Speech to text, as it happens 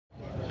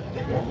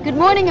Good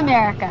morning,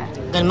 America.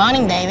 Good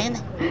morning, David.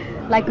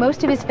 Like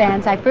most of his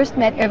fans, I first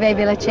met Herve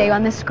Villechaize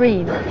on the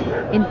screen,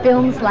 in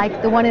films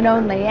like The One and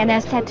Only and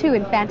as Tattoo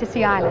in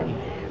Fantasy Island.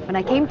 When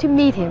I came to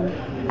meet him,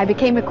 I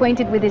became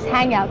acquainted with his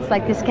hangouts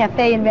like this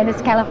cafe in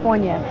Venice,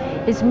 California,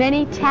 his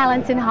many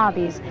talents and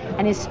hobbies,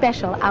 and his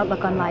special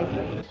outlook on life.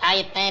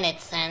 I painted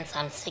since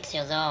I'm 6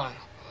 years old,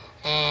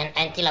 and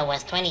until I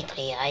was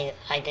 23,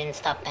 I didn't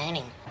stop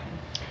painting.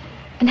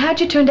 And how'd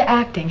you turn to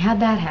acting? How'd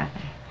that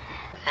happen?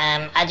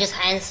 I just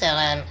answered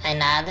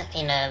an ad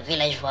in a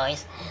Village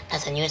Voice,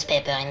 that's a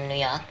newspaper in New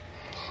York,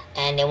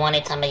 and they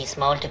wanted somebody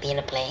small to be in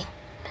a play,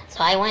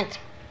 so I went.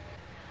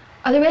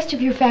 Are the rest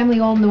of your family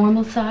all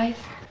normal size?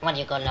 What do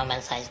you call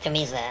normal size? To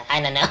me,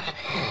 I don't know.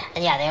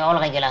 Yeah, they're all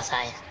regular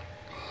size.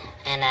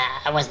 And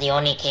I was the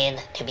only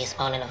kid to be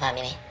small in the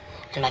family.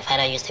 And my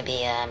father used to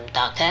be a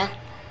doctor.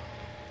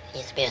 He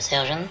used to be a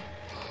surgeon.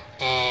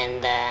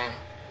 And,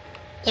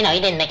 you know,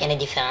 it didn't make any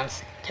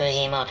difference to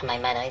him or to my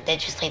mother. They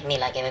just treat me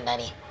like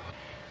everybody.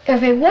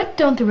 Herve, what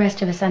don't the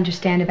rest of us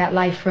understand about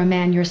life for a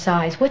man your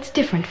size? What's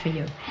different for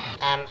you?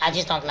 I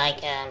just don't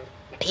like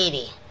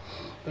pity.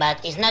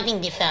 But it's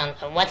nothing different.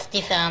 What's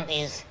different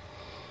is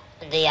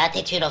the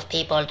attitude of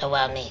people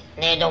toward me.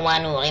 They're the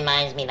one who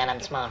reminds me that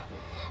I'm small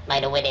by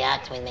the way they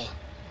act with me.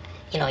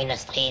 You know, in the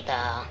street,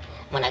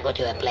 when I go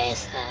to a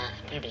place,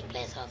 public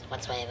place or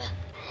whatsoever.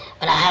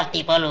 When I have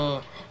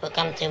people who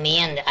come to me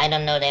and I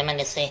don't know them and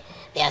they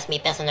ask me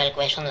personal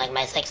questions like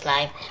my sex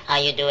life, how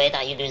you do it,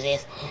 how you do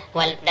this.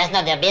 Well, that's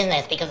not their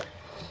business, because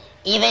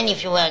even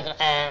if you were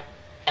a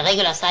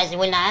regular size, you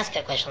will not ask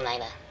a question like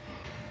that.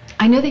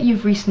 I know that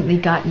you've recently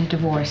gotten a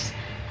divorce.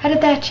 How did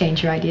that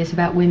change your ideas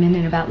about women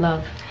and about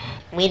love?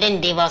 We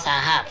didn't divorce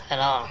our heart at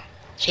all.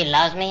 She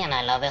loves me and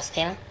I love her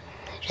still.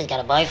 She's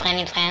got a boyfriend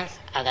in France.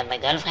 I got my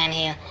girlfriend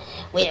here.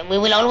 We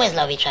will always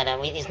love each other.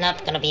 It's not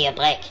going to be a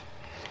break.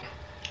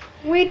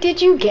 Where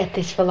did you get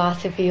this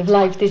philosophy of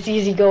life, this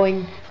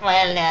easygoing?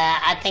 Well,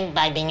 I think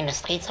by being in the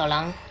street so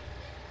long.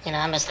 You know,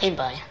 I'm a street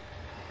boy.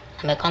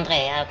 I'm a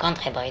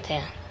country boy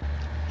too.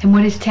 And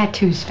what is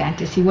Tattoo's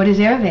fantasy? What is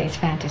Herve's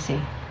fantasy?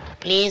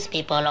 Please,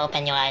 people,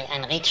 open your eyes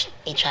and reach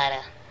each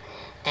other.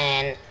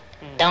 And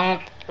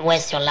don't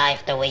waste your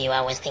life the way you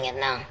are wasting it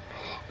now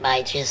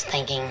by just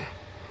thinking,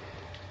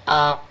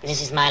 oh,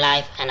 this is my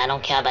life and I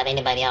don't care about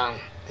anybody around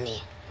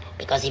me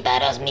because he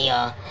bothers me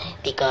or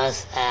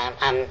because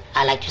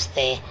I like to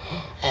stay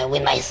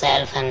with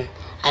myself and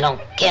I don't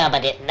care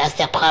about it. That's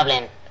their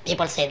problem.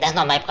 People say, that's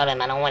not my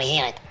problem, I don't want to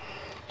hear it.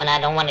 But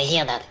I don't want to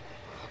hear that.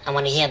 I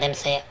want to hear them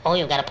say, oh,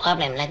 you got a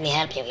problem, let me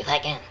help you if I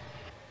can.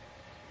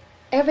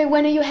 Herve,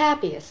 when are you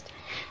happiest?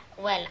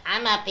 Well,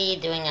 I'm happy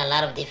doing a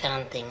lot of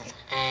different things,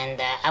 and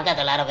I've got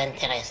a lot of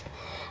interest.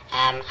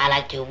 I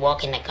like to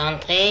walk in the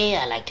country,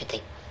 I like to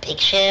take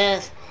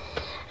pictures,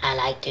 I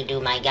like to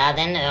do my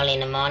garden early in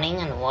the morning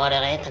and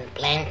water it and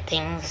plant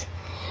things.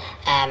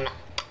 I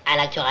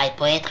like to write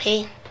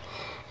poetry,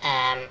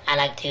 I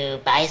like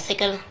to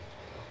bicycle,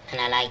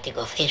 and I like to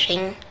go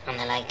fishing, and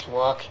I like to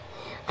walk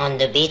on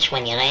the beach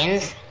when it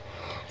rains.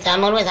 So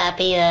I'm always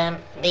happy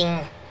being,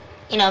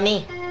 you know,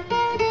 me.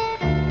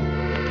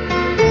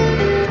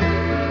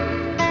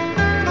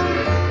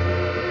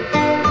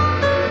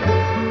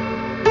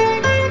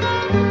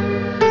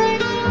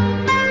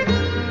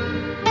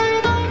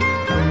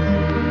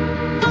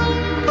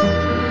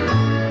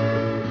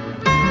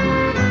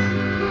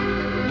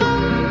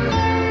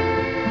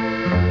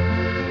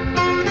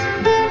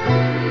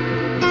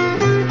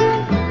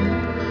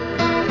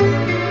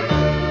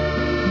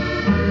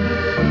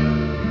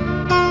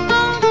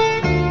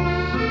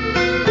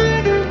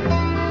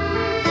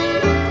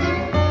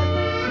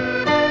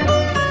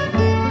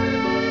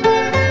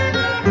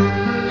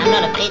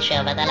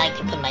 But I like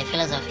to put my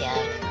philosophy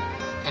out,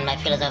 and my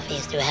philosophy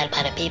is to help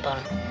other people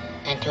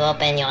and to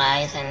open your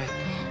eyes and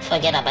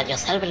forget about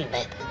yourself a little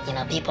bit. You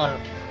know, people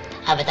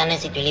have a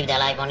tendency to live their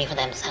life only for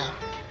themselves,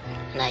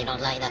 and I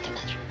don't like that too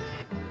much.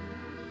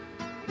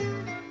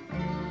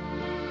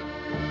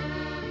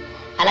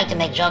 I like to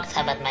make jokes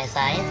about my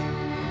size.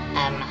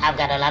 I've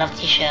got a lot of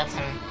t-shirts,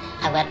 and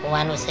I've got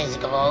one who says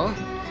grow,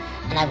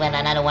 and I've got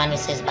another one who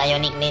says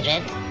bionic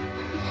midget.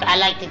 I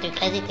like to do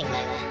crazy things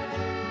like that.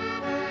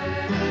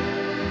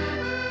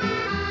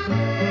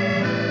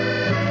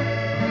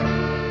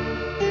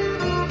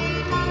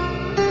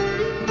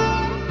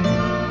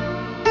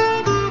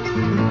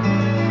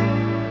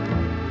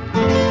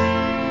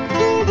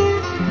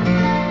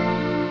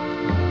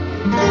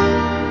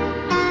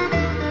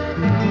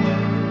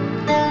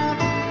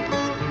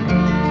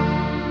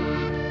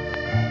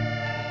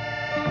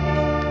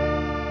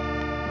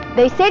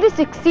 They say to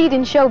succeed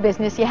in show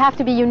business, you have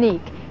to be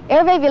unique.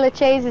 Herve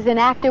Villechaize is an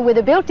actor with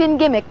a built-in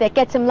gimmick that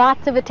gets him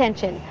lots of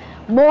attention.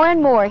 More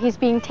and more, he's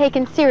being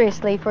taken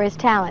seriously for his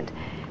talent.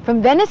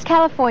 From Venice,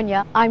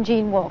 California, I'm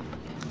Jean Wolfe.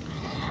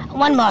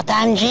 One more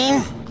time,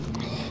 Jean.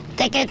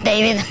 Take it,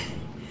 David.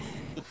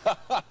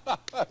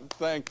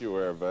 Thank you,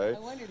 Herve. I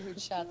wondered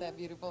who'd shot that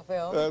beautiful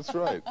film. That's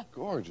right.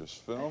 Gorgeous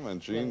film. And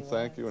Jean,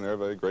 thank you. And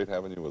Herve, great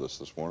having you with us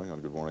this morning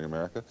on Good Morning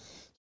America.